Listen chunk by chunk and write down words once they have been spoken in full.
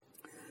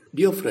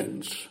Dear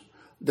friends,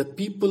 the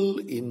people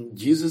in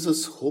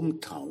Jesus'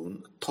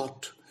 hometown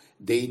thought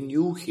they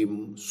knew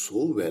him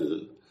so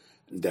well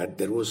that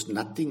there was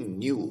nothing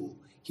new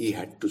he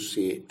had to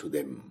say to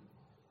them.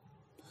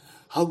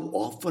 How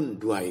often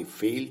do I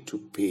fail to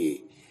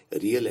pay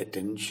real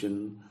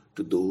attention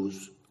to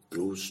those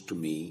close to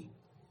me?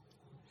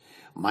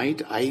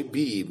 Might I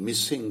be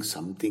missing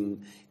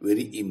something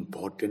very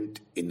important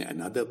in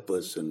another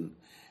person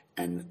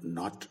and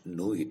not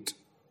know it?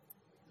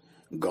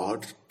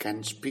 God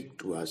can speak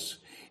to us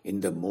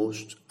in the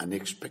most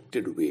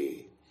unexpected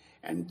way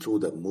and through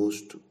the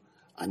most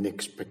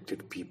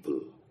unexpected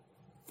people.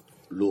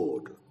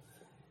 Lord,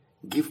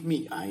 give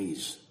me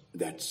eyes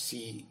that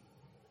see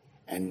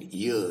and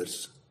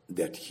ears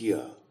that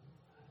hear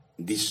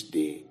this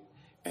day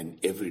and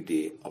every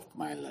day of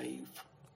my life.